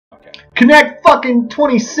Connect fucking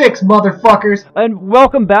 26, motherfuckers! And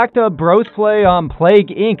welcome back to Bros Play Plague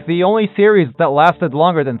Inc., the only series that lasted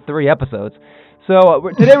longer than 3 episodes.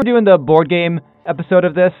 So, today we're doing the board game episode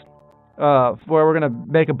of this, where we're going to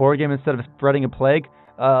make a board game instead of spreading a plague.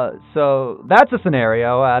 So, that's a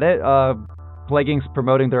scenario at it. Plague Inc.'s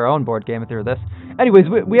promoting their own board game through this. Anyways,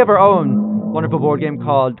 we have our own wonderful board game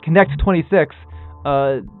called Connect 26.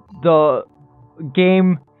 The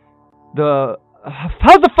game...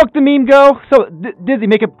 How the fuck the meme go? So, Dizzy,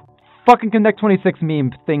 make a fucking Connect 26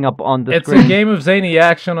 meme thing up on the screen. It's a game of zany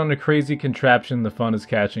action on a crazy contraption. The fun is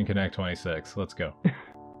catching Connect 26. Let's go.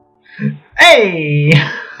 Hey!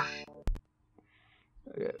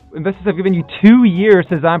 Investors have given you 2 years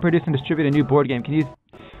to design, produce, and distribute a new board game. Can you...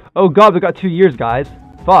 Oh god, we got 2 years, guys.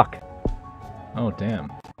 Fuck. Oh,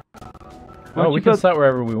 damn. Oh, we can start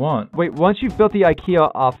wherever we want. Wait, once you've built the IKEA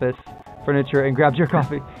office furniture and grabbed your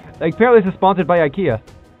coffee... Like, apparently this is sponsored by IKEA.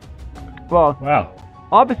 Well, wow.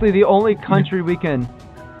 Obviously the only country we can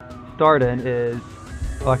start in is...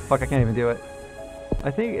 Oh, fuck, I can't even do it.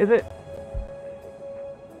 I think, is it?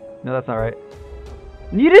 No, that's not right.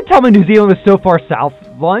 You didn't tell me New Zealand was so far south,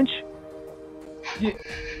 Lunch. You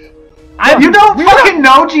don't fucking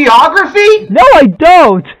know geography? No, I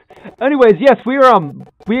don't! Anyways, yes, we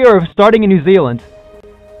are starting in New Zealand.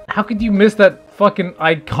 How could you miss that fucking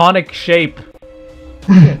iconic shape?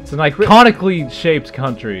 It's an iconically shaped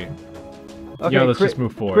country. Okay, Yo, let's just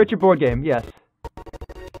move forward. Create your board game, yes.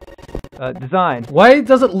 Design. Why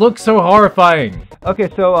does it look so horrifying? Okay,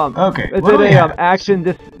 so okay, is it a action?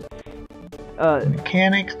 This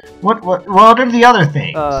mechanics. What are the other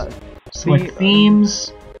things? Select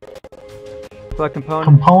themes. Select components.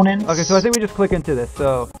 Components. Okay, so I think we just click into this.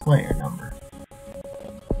 So player number.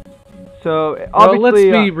 So well,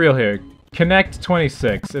 obviously, let's be real here. Connect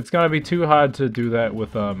 26. It's gonna be too hard to do that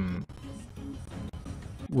with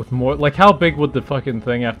more. Like, how big would the fucking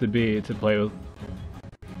thing have to be to play with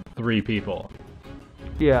 3 people?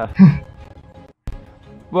 Yeah.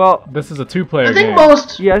 Well, this is a 2-player game. I think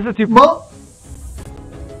most. Yeah, this is a 2.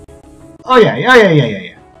 Oh yeah.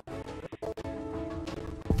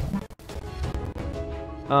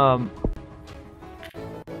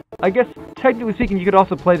 I guess technically speaking, you could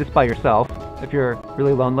also play this by yourself if you're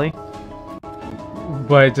really lonely.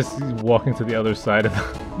 By just walking to the other side of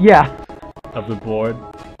the board.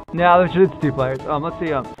 No, it's 2 players. Let's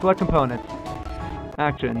see. Select components.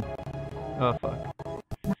 Action. Oh fuck.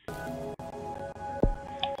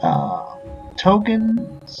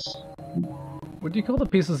 Tokens. Would you call the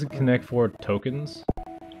pieces of Connect 4 tokens?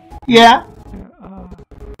 Yeah.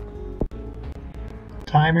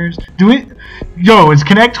 Timers. Yo, is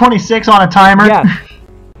Connect 26 on a timer? Yeah.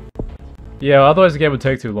 Yeah, otherwise the game would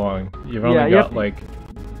take too long. You've only got like...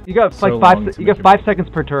 You got so like 5 seconds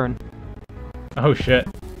per turn. Oh shit.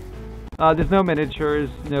 There's no miniatures,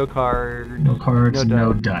 no cards. No cards,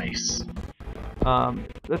 no dice.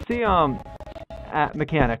 Let's see,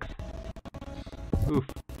 mechanics. Oof.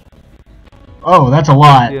 Oh, that's a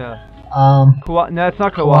lot. Yeah. No, it's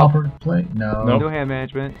not co-op. Cooperative play? No. Nope. No hand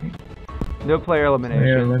management. No player elimination.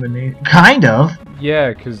 Player elimination. Kind of.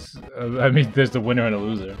 Yeah, because, I mean, there's a winner and a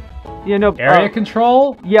loser. Yeah, no. Area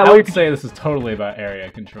control? Yeah, I would say this is totally about area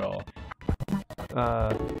control.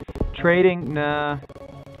 Trading? Nah.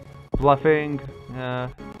 Bluffing? Nah.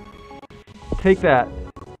 Take that.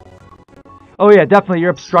 Oh yeah, definitely. You're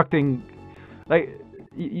obstructing. Like,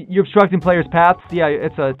 you're obstructing players' paths. Yeah,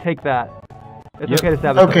 it's a take that. It's okay to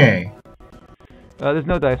sabotage. Okay. There's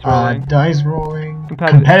no dice rolling. Dice rolling.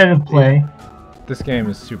 Competitive play. Yeah. This game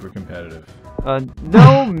is super competitive.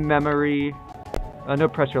 No memory. No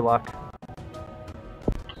pressure lock.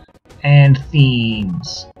 And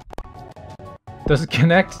themes. Does it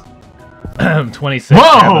connect 26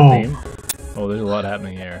 have a theme? Oh, there's a lot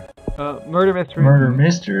happening here. Murder mystery. Murder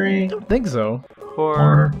mystery. I don't think so.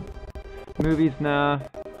 Horror. Movies, nah.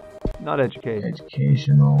 Not education.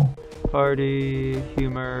 Educational. Party,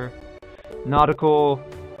 humor, nautical,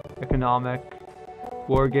 economic,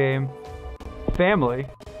 war game, family,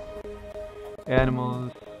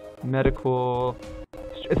 animals, medical.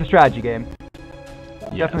 It's a strategy game.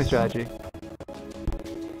 Yes. Definitely strategy.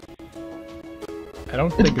 I don't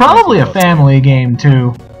think it's probably a family game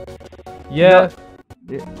too. Yeah.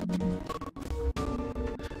 No. Yeah.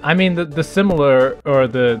 I mean, the similar or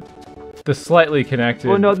the slightly connected.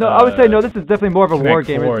 Well, no. I would say no. This is definitely more of a war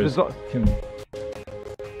game.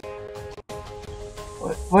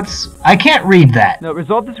 I can't read that. No,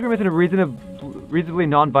 resolve disagreements in a reasonably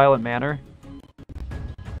non-violent manner.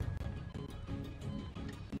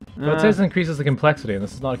 Well, it says it increases the complexity, and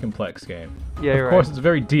this is not a complex game. Yeah, you're right. Of course, it's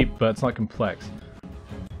very deep, but it's not complex.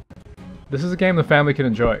 This is a game the family can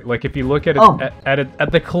enjoy. Like, if you look at it Oh.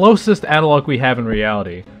 at the closest analog we have in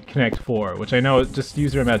reality, Connect 4, which I know is just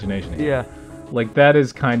use your imagination here. Yeah. Like, that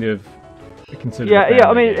is kind of considered. Yeah, a yeah. I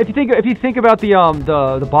family mean, game. if you think about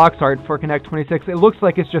the box art for Connect 26, it looks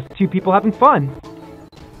like it's just two people having fun.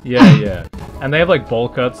 Yeah, yeah. And they have like bowl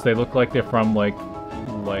cuts. They look like they're from like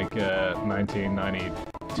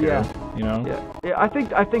 1992. Yeah. You know. Yeah. Yeah. I think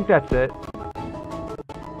that's it.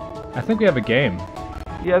 I think we have a game.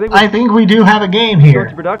 Yeah. I think we do have a game Go here.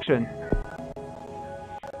 into production.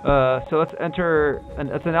 So let's enter and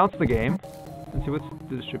let's announce the game. Let's see what's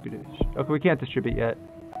distributed. Okay, we can't distribute yet.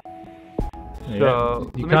 Yeah.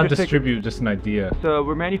 So You let me can't just take- distribute just an idea. So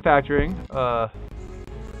we're manufacturing.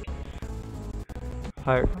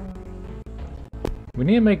 Hire. We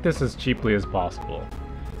need to make this as cheaply as possible.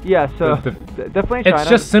 Yeah. So The- definitely in China. It's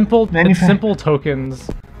just simple. It's Manufac- simple tokens.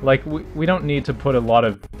 Like we don't need to put a lot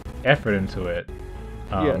of effort into it.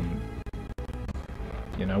 Yeah.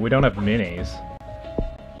 You know, we don't have minis.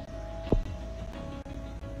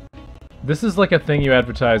 This is like a thing you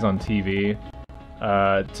advertise on TV,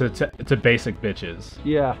 to basic bitches.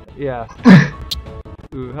 Yeah. Yeah.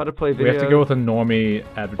 Ooh, how to play video. We have to go with a normie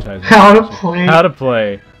advertising. How to play. How to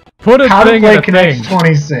play. Put a How to thing play in a Connect thing.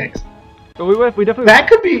 26. But we definitely.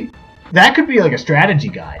 That could be like a strategy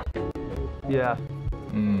guide. Yeah.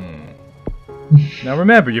 Now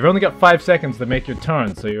remember, you've only got 5 seconds to make your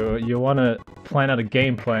turn, so you want to plan out a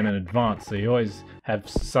game plan in advance, so you always have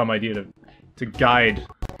some idea to guide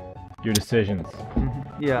your decisions.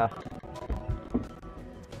 Yeah.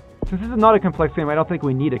 Since this is not a complex game, I don't think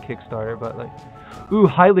we need a Kickstarter, but like, ooh,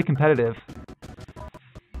 highly competitive.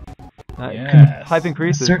 Yes. Hype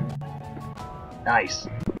increases. Nice.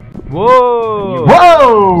 Whoa!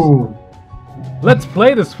 Whoa! Let's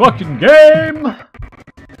play this fucking game!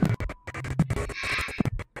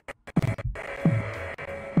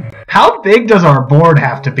 How big does our board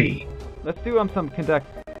have to be? Let's do some conduct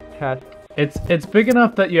tests. It's big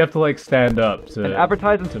enough that you have to like stand up to And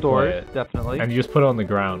advertise in to stores, play it. definitely. And you just put it on the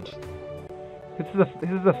ground. This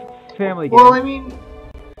is a family game. Well, I mean,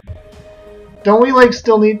 don't we like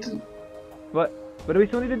still need to? What do we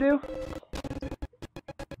still need to do?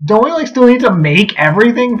 Don't we like still need to make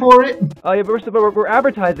everything for it? Oh yeah, but we're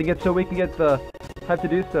advertising it so we can get the type to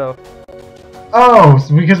do so. Oh,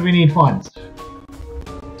 so because we need funds.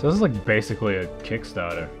 So this is like basically a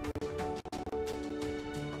Kickstarter.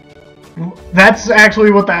 That's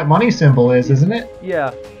actually what that money symbol is, isn't it?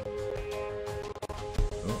 Yeah.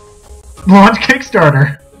 Launch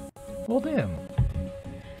Kickstarter. Well, damn.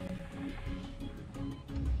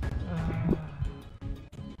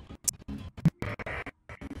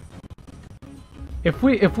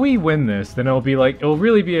 If we win this, then it'll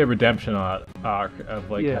really be a redemption arc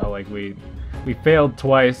of like how like we failed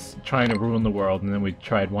twice trying to ruin the world, and then we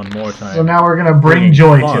tried one more time. So now we're gonna bring Bringing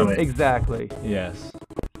joy fun. to it. Exactly. Yes.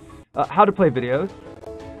 How to play videos.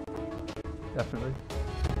 Definitely.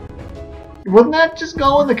 Wouldn't that just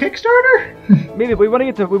go in the Kickstarter? Maybe we want to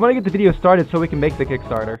get the video started so we can make the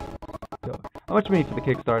Kickstarter. So, how much money for the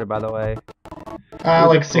Kickstarter, by the way?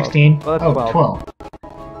 Like 16. Well, that's Oh, 12. 12.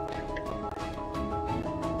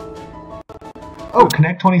 Oh,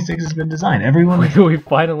 Connect 26 has been designed. Everyone. We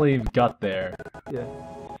finally got there. Yeah.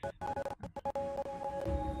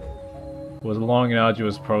 It was a long and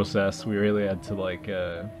arduous process. We really had to like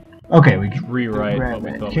Okay, we can rewrite grab what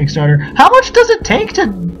we it. thought. Kickstarter. How much does it take to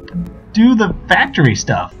do the factory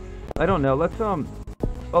stuff? I don't know. Let's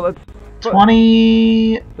let's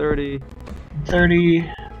 20, 30.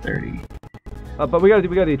 30, 30. But we gotta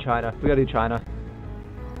do China. We gotta do China.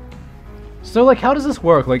 So like, how does this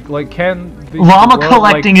work? Like can the Llama world,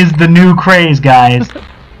 collecting is the new craze, guys.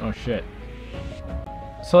 Oh shit.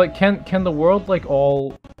 So like, can the world like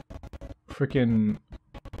all freaking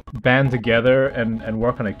band together and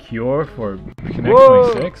work on a cure for Connect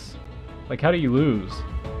 26? Like, how do you lose?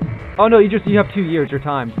 Oh no, you have 2 years. Your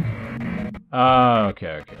time.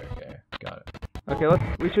 Okay, got it. Okay,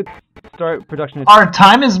 we should start production. Our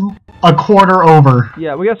time is a quarter over.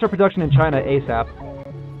 Yeah, we gotta start production in China ASAP.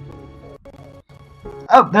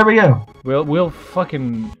 Oh, there we go. We'll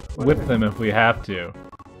fucking whip them if we have to.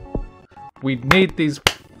 We need these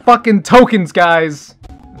fucking tokens, guys.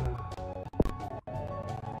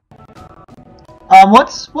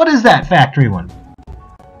 What is that factory one?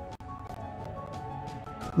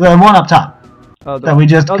 The one up top. That we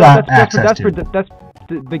just got access to. That's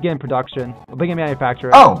begin production. Begin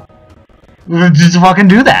manufacturing. Oh, just fucking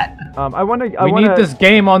do that. We need this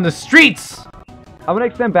game on the streets. I want to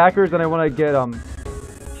extend backers and I want to get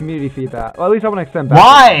community feedback. Well, at least I want to extend backers.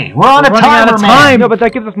 Why? We're on a running out timer, of man. time. No, but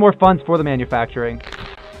that gives us more funds for the manufacturing.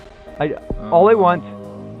 All I want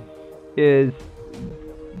is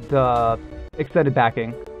the extended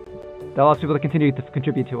backing. That allows people to continue to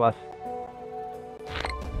contribute to us.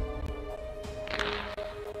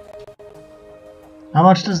 How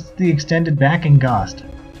much does the extended backing cost?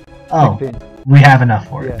 Oh, 16. we have enough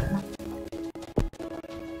for it. Yeah.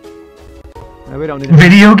 No, we don't need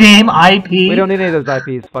Video game IP? We don't need any of those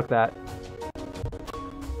IPs. Fuck that.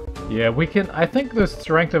 Yeah, we can. I think the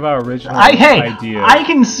strength of our original Hey, idea. I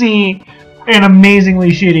can see an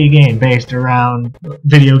amazingly shitty game based around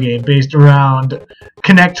video game based around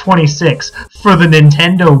Connect 26 for the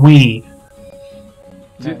Nintendo Wii.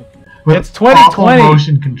 With It's 2020. awful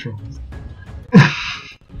motion controls.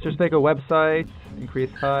 Just make a website, increase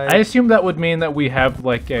height. I assume that would mean that we have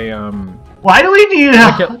like a Why do we need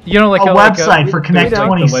like a website for Connect like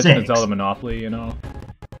 26? the Legend of Zelda Monopoly, you know.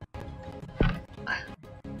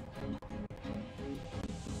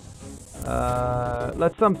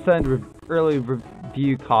 Let's send early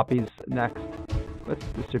review copies next. Let's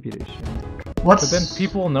distribution. What's But then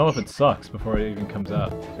people will know if it sucks before it even comes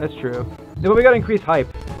out. That's true. No, but we gotta increase hype.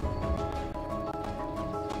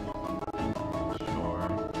 Sure.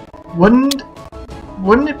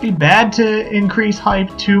 Wouldn't it be bad to increase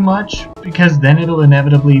hype too much, because then it'll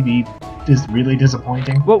inevitably be just really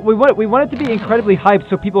disappointing? Well, we want it to be incredibly hyped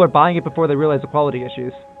so people are buying it before they realize the quality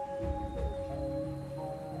issues.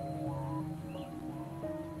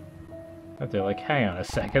 That they're like, hang on a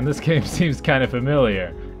second, this game seems kind of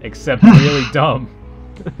familiar, except really dumb.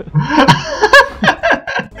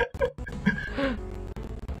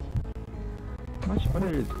 What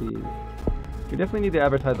are these? We definitely need to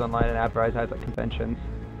advertise online and advertise at conventions.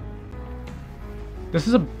 This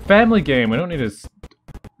is a family game. We don't need to.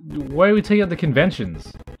 Why are we taking out the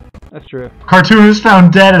conventions? That's true. Cartoonist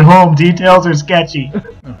found dead at home. Details are sketchy.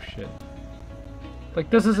 Oh shit. Like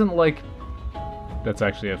this isn't like. That's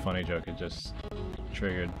actually a funny joke. It just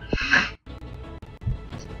triggered. I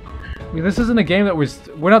mean, this isn't a game that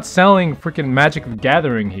we're not selling freaking Magic the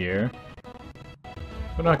Gathering here.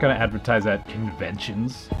 We're not gonna advertise at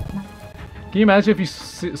conventions. Can you imagine if you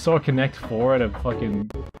saw Connect 4 at a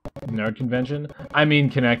fucking nerd convention? I mean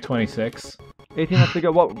Connect 26. 18 months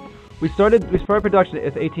ago. Well, we started production.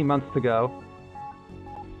 It's 18 months to go.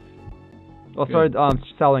 Well, started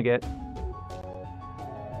selling it.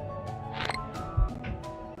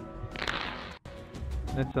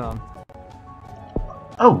 It's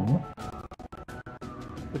Oh.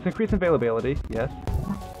 It's increased availability. Yes.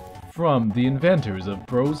 From the inventors of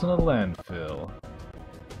Bros in a Landfill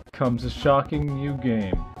comes a shocking new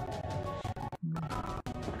game.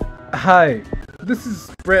 Hi, this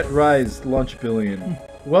is Brett Rise, Lunchbillion.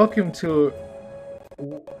 Welcome to...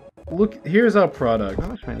 Look, here's our product. How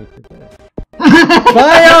much money is that?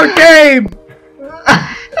 Buy our game!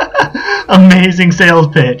 Amazing sales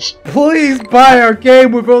pitch. Please buy our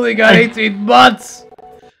game, we've only got 18 months!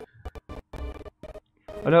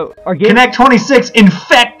 Oh no, our game... Connect 26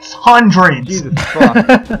 infects hundreds. Jesus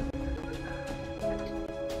fuck.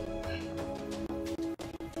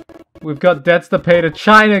 We've got debts to pay to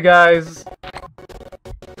China, guys!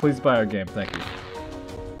 Please buy our game, thank you.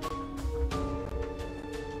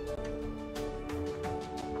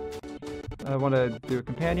 I want to do a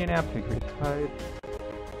companion app to increase height.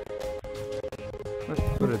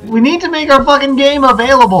 What are these? We need to make our fucking game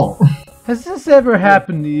available. Has this ever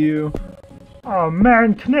happened to you? Oh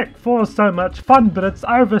man, Connect 4 is so much fun, but it's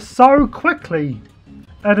over so quickly.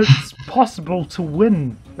 And it's possible to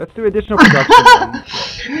win. Let's do additional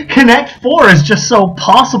production. Connect 4 is just so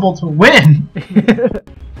possible to win.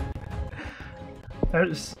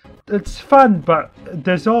 It's fun, but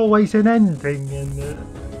there's always an ending, and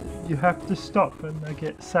you have to stop and I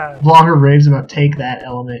get sad. Blogger raves about take that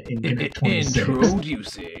element in Connect 26.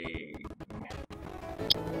 Introducing.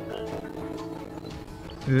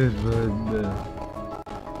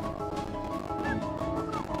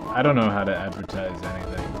 I don't know how to advertise anything.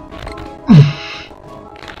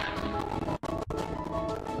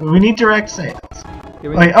 We need direct sales. Yeah,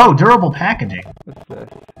 Wait, oh, durable packaging. What's this?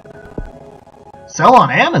 Sell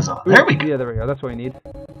on Amazon. There we go. Yeah, there we go. That's what we need.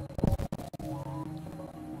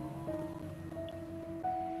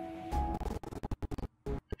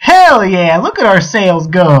 Hell yeah! Look at our sales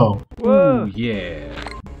go. Whoa! Ooh, yeah.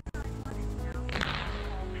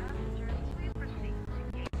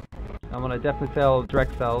 I'm gonna definitely sell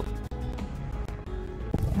direct sales.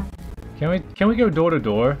 Can we go door to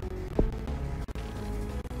door?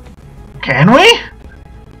 Can we?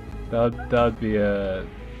 That would be a.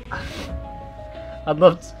 I'd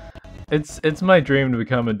love. It's my dream to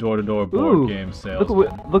become a door to door board game salesman.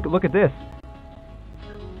 Look at this.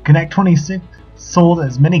 Connect 26 sold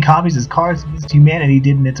as many copies as Cards Against Humanity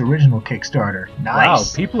did in its original Kickstarter. Wow,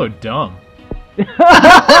 Nice. people are dumb. Ooh.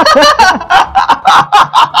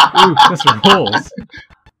 This rules.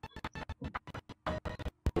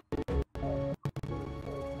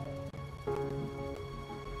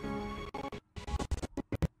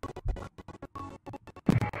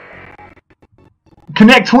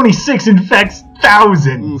 Connect 26 infects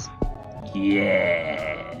thousands.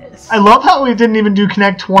 Yes. I love how we didn't even do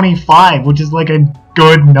Connect 25, which is like a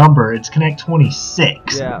good number. It's Connect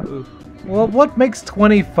 26. Yeah. Oof. Well, what makes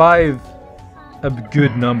 25 a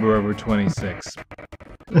good number over 26?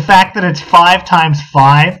 The fact that it's 5 times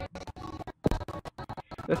 5.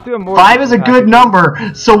 Let's do a more. 5 is a good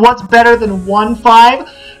number. So what's better than 1 5?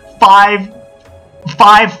 5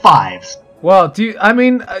 5s. Well, do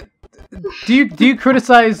you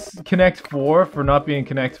criticize Connect 4 for not being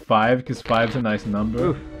Connect 5 because 5's a nice number?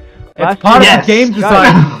 Oof. It's part of the game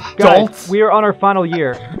design, Guys, adults. we are on our final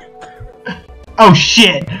year. Oh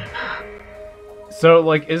shit. So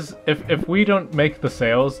like, if we don't make the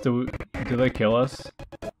sales, do they kill us?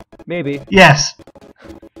 Maybe. Yes.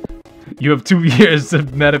 You have 2 years to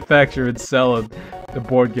manufacture and sell a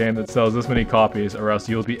board game that sells this many copies, or else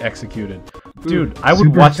you'll be executed. Dude, I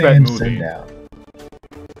would watch that Fan movie. send out.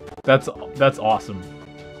 That's awesome.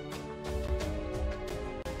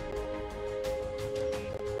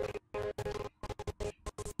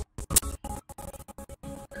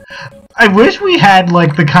 I wish we had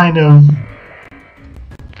like the kind of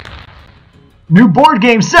new board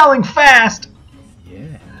game selling fast.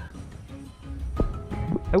 Yeah.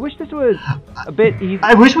 I wish this was a bit easy.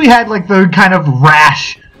 I wish we had like the kind of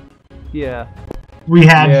rash Yeah. we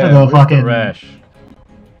had for the where's fucking rash.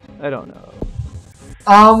 I don't know.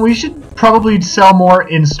 We should probably sell more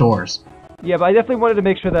in stores. Yeah, but I definitely wanted to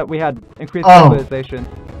make sure that we had increased Oh. capitalization.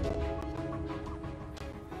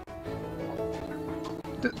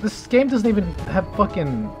 This game doesn't even have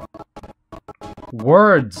fucking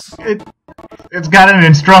words. It's got an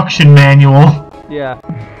instruction manual. Yeah.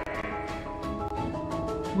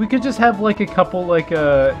 We could just have like a couple like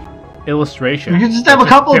illustrations. We could just have a that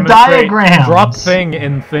couple of demonstrate diagrams. Drop thing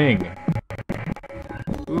in thing.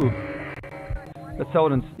 Ooh. Let's sell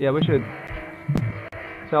it in. Yeah, we should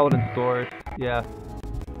sell it in stores. Yeah.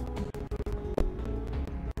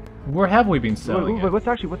 Where have we been Wait, selling wait, it? what's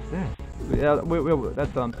this? Yeah, wait,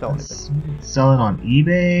 that's selling it. Let's sell it on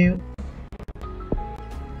eBay.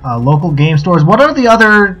 Local game stores. What are the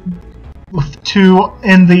other 2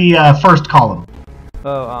 in the first column?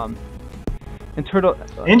 Oh, internal.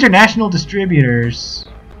 International distributors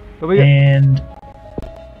But we got, and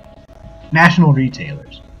national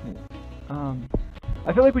retailers.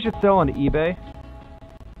 I feel like we should sell on eBay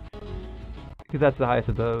because that's the highest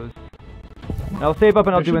of those. And I'll save up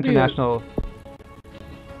and I'll There do should be international.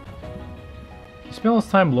 You spend all this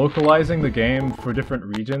time localizing the game for different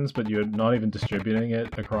regions, but you're not even distributing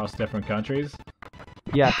it across different countries?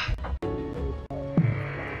 Yeah.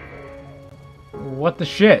 What the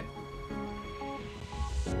shit?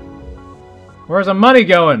 Where's the money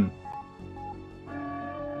going?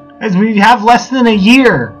 As we have less than a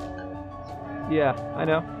year. Yeah, I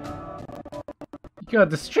know. You gotta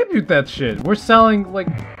distribute that shit. We're selling like...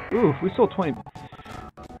 Ooh, we sold 20.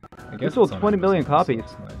 I guess sold it's on 20 million Amazon, so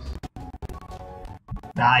copies. it's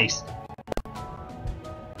nice. Nice.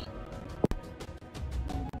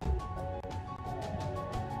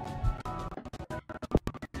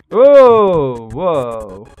 Oh,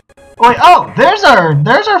 whoa. Wait, oh, there's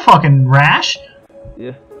our fucking rash.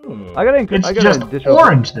 Yeah. Ooh. I gotta. It's I gotta just additional-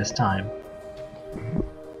 orange this time.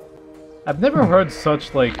 I've never heard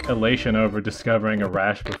such like elation over discovering a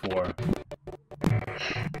rash before.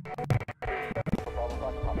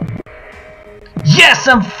 Yes,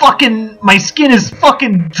 my skin is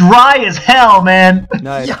fucking dry as hell, man.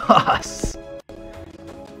 Nice. Yes!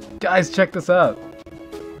 Guys, check this out.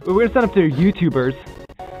 We're gonna send them to YouTubers.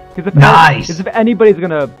 Because Nice. if anybody's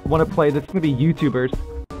gonna want to play this, it's gonna be YouTubers.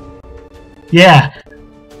 Yeah.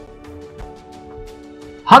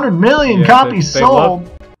 100 million Yeah, copies they sold.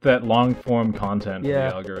 love that long form content Yeah.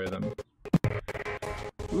 for the algorithm.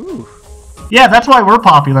 Ooh. Yeah, that's why we're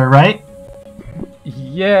popular, right?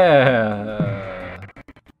 Yeah.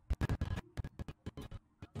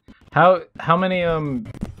 How many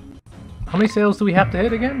sales do we have to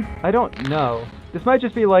hit again? I don't know. This might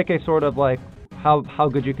just be like a sort of like how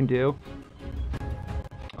good you can do.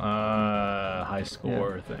 High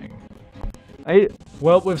score thing.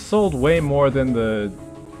 Well, we've sold way more than the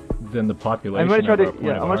population. I'm gonna try of to our point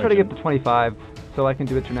of I'm gonna try to get origin. to 25 so I can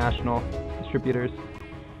do international distributors.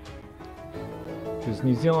 Because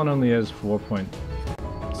New Zealand only has 4.7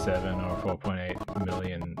 or 4.8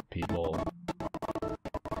 million people.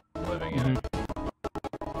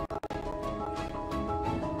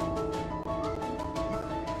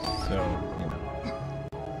 so you know.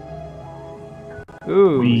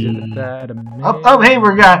 Ooh, Oh, hey,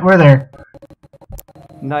 we're there.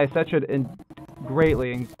 nice. That should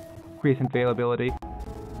greatly increase availability.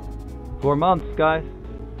 4 months, guys.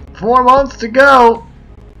 4 months to go.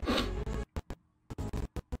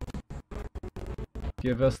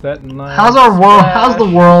 Give us that nice. How's our world? How's the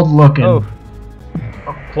world looking? Oh,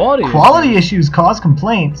 Quality issues cause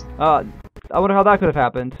complaints. I wonder how that could have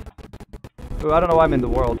happened. Ooh, I don't know why I'm in the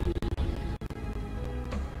world.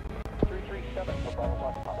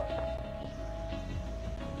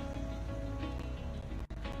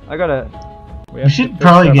 I gotta. We should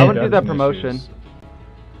probably I get. want to do that promotion. Issues.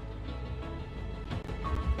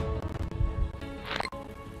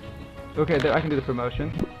 Okay, there, I can do the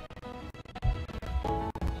promotion.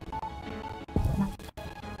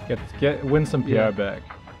 Win some PR back.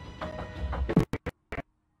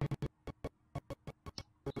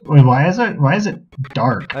 Wait, why is it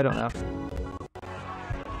dark? I don't know.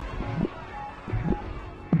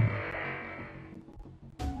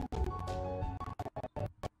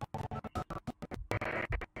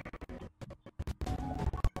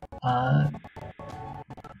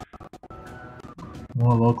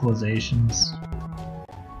 More localizations.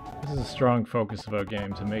 This is a strong focus of our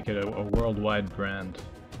game to make it a worldwide brand.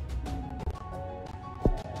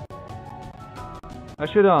 I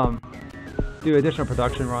should do additional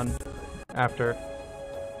production run after.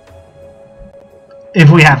 If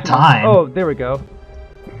we have time. Oh, there we go.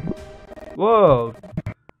 Whoa.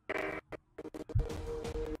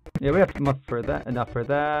 Yeah, we have enough for that. Enough for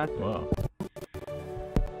that. Wow.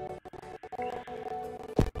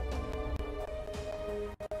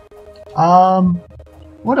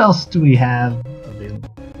 What else do we have available?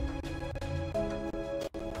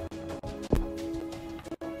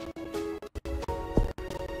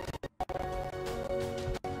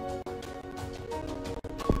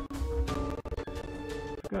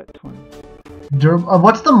 Got 20.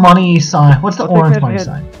 What's the money sign? What's the orange money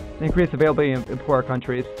sign? Increase availability in poorer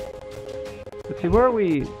countries. Let's see, where are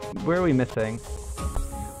we missing?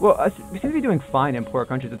 Well, we seem to be doing fine in poorer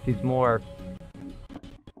countries with these more.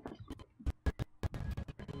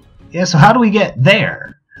 Yeah, so how do we get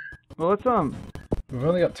there? Well, let's We've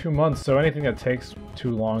only got 2 months, so anything that takes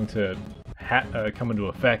too long to come into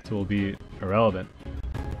effect will be irrelevant.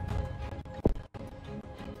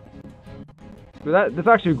 That's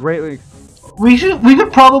actually greatly. We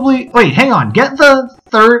could probably wait. Hang on. Get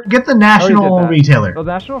the national retailer. Oh,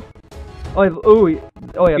 national. Oh, yeah,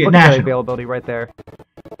 look at that availability right there.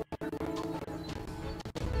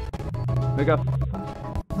 We got.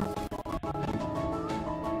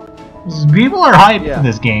 People are hyped for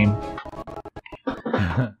this game.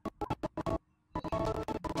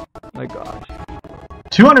 My gosh.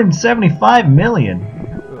 275 million.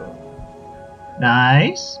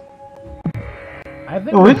 Nice. I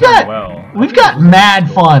think we've got mad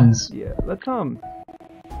funds. Yeah, let's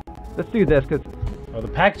do this because. Oh, the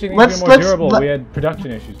packaging needs to be more durable. We had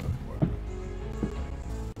production issues before.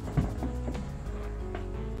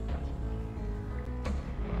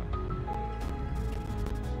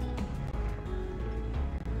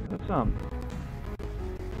 Let's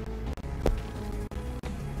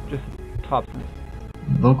just top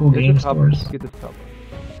local game stores. Get this top.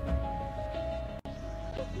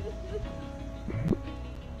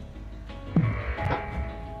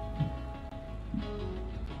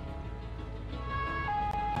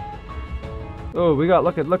 Oh, we got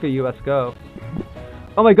look at US Go.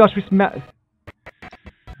 Oh my gosh,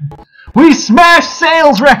 we smashed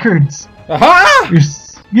sales records. Aha!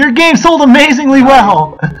 Your game sold amazingly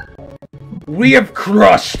well. We have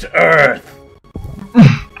crushed Earth.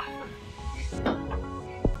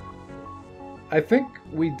 I think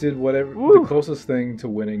we did whatever the closest thing to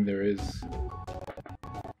winning there is.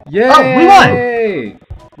 Yay! Oh, we won!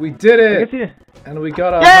 We did it! And we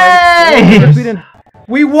got a Yay!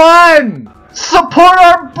 We won! Support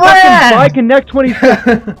our brand! Buy Connect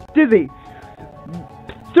 26. Dizzy.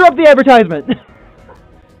 Stir up the advertisement.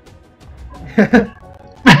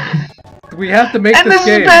 We have to make this game. And this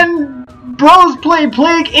has been Bros Play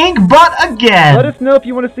Plague Inc. but again. Let us know if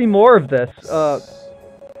you want to see more of this.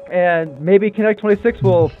 And maybe Connect 26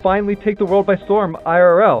 will finally take the world by storm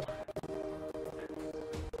IRL.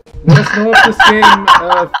 Let us know if this game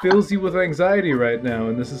fills you with anxiety right now,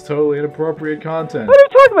 and this is totally inappropriate content. What are you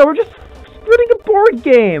talking about? We're just splitting a board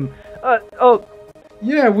game.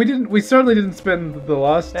 Yeah, we certainly didn't spend the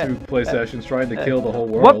last 2 play sessions trying to kill the whole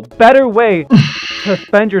world. What better way to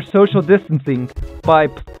spend your social distancing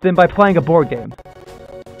than by playing a board game?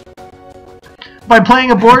 By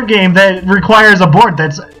playing a board game that requires a board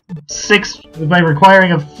that's by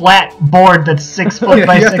requiring a flat board that's 6 foot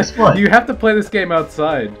by 6 foot. You have to play this game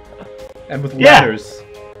outside and with Yeah. ladders.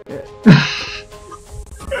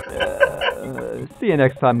 See you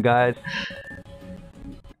next time, guys.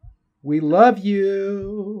 We love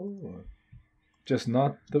you. Just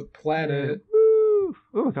not the planet. Woo!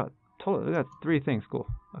 Oh, we got 3 things. Cool.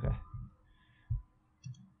 Okay.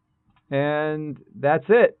 And that's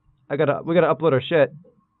it. We gotta upload our shit.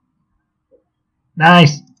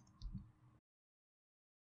 Nice.